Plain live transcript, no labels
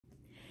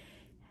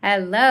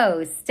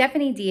Hello,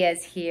 Stephanie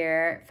Diaz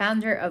here,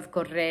 founder of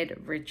Correr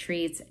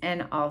Retreats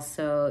and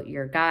also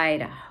your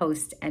guide,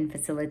 host, and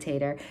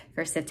facilitator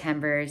for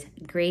September's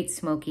Great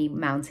Smoky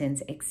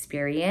Mountains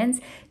experience.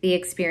 The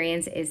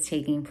experience is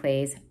taking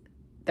place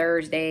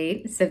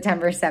Thursday,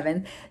 September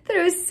 7th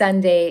through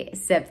Sunday,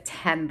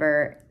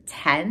 September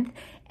 10th.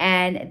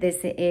 And this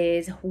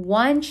is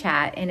one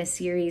chat in a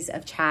series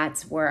of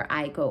chats where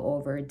I go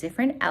over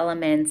different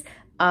elements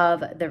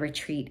of the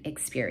retreat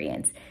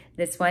experience.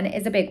 This one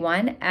is a big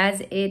one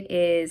as it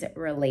is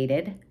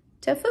related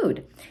to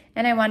food.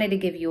 And I wanted to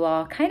give you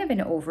all kind of an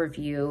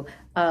overview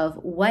of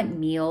what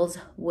meals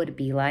would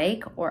be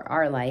like or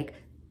are like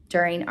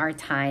during our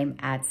time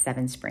at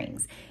Seven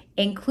Springs.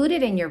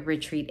 Included in your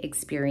retreat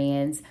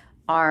experience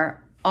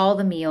are all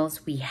the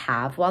meals we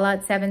have while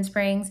at Seven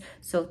Springs.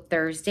 So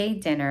Thursday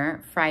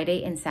dinner,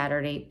 Friday and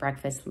Saturday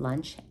breakfast,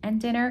 lunch,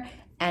 and dinner,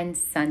 and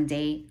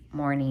Sunday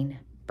morning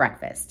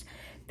breakfast.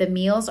 The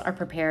meals are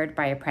prepared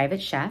by a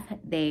private chef.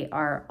 They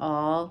are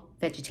all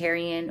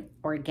vegetarian,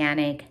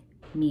 organic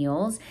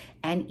meals,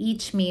 and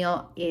each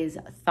meal is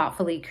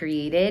thoughtfully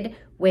created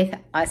with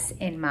us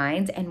in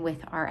mind and with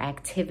our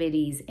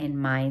activities in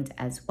mind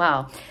as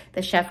well.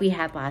 The chef we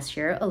had last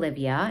year,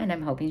 Olivia, and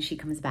I'm hoping she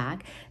comes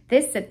back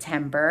this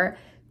September,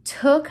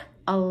 took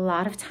a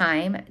lot of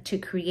time to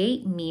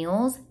create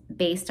meals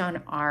based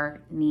on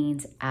our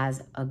needs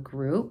as a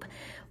group.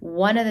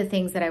 One of the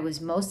things that I was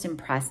most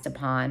impressed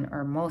upon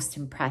or most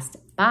impressed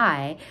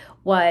by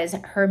was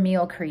her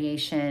meal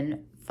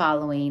creation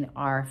following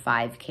our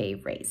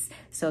 5K race.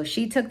 So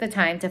she took the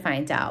time to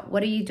find out,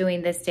 what are you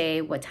doing this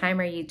day? What time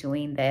are you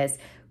doing this?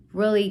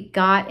 Really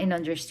got an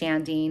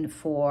understanding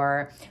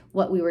for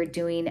what we were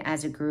doing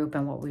as a group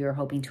and what we were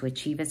hoping to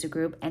achieve as a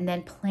group, and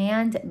then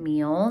planned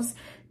meals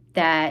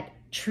that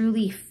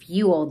truly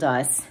fueled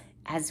us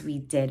as we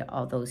did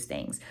all those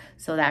things.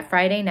 So that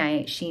Friday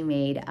night, she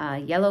made a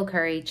yellow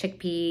curry,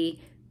 chickpea,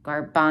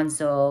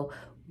 garbanzo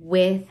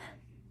with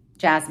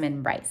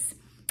jasmine rice.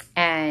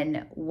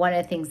 And one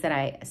of the things that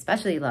I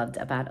especially loved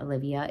about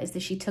Olivia is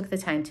that she took the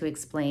time to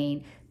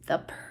explain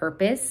the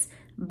purpose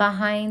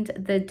behind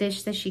the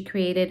dish that she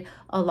created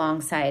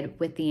alongside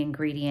with the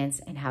ingredients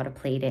and how to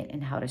plate it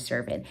and how to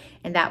serve it.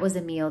 And that was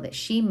a meal that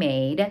she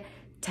made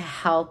to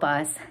help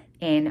us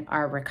in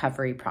our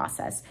recovery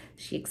process.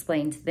 She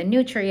explained the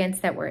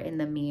nutrients that were in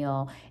the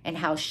meal and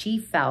how she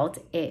felt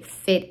it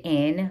fit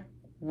in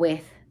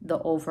with the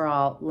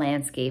overall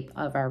landscape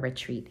of our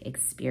retreat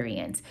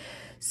experience.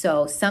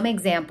 So some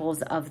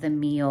examples of the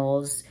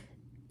meals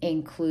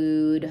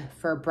include,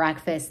 for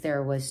breakfast,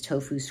 there was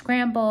tofu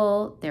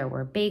scramble, there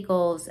were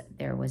bagels,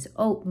 there was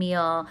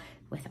oatmeal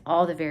with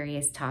all the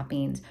various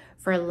toppings.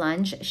 For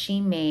lunch, she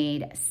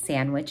made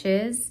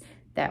sandwiches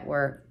that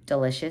were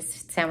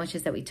delicious,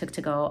 sandwiches that we took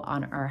to go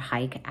on our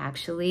hike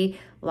actually,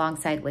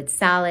 alongside with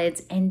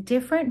salads and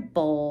different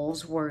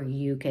bowls where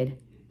you could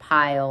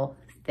pile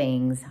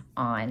things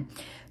on.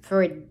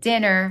 For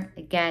dinner,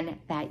 again,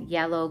 that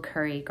yellow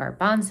curry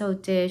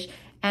garbanzo dish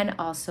and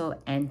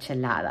also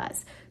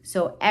enchiladas.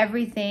 So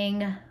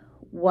everything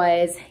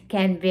was,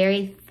 again,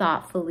 very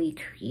thoughtfully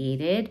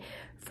created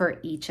for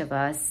each of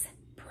us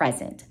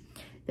present.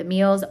 The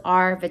meals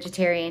are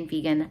vegetarian,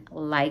 vegan,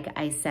 like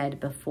I said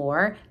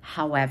before.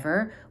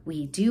 However,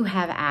 we do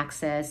have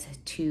access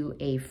to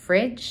a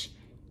fridge,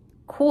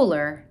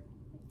 cooler,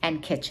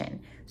 and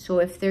kitchen. So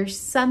if there's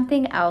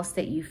something else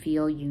that you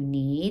feel you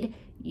need,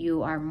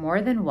 you are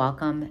more than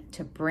welcome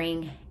to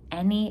bring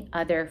any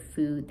other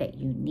food that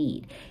you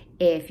need.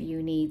 If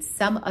you need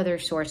some other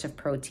source of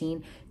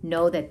protein,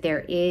 know that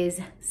there is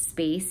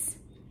space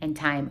and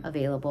time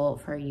available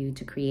for you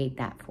to create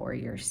that for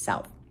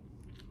yourself.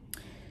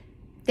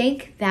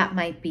 Think that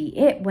might be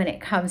it when it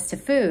comes to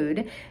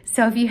food.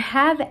 So if you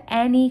have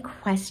any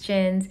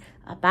questions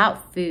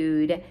about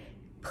food,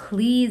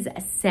 please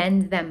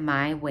send them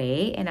my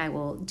way and I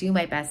will do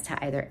my best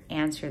to either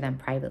answer them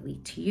privately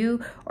to you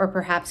or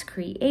perhaps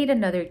create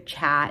another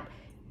chat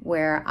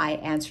where I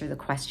answer the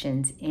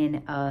questions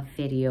in a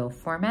video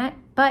format.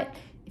 But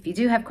if you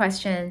do have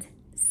questions,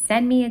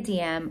 send me a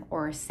DM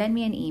or send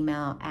me an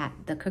email at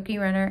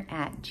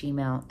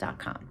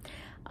thecookierunner@gmail.com.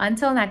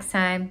 Until next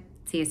time,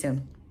 see you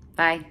soon.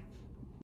 Bye.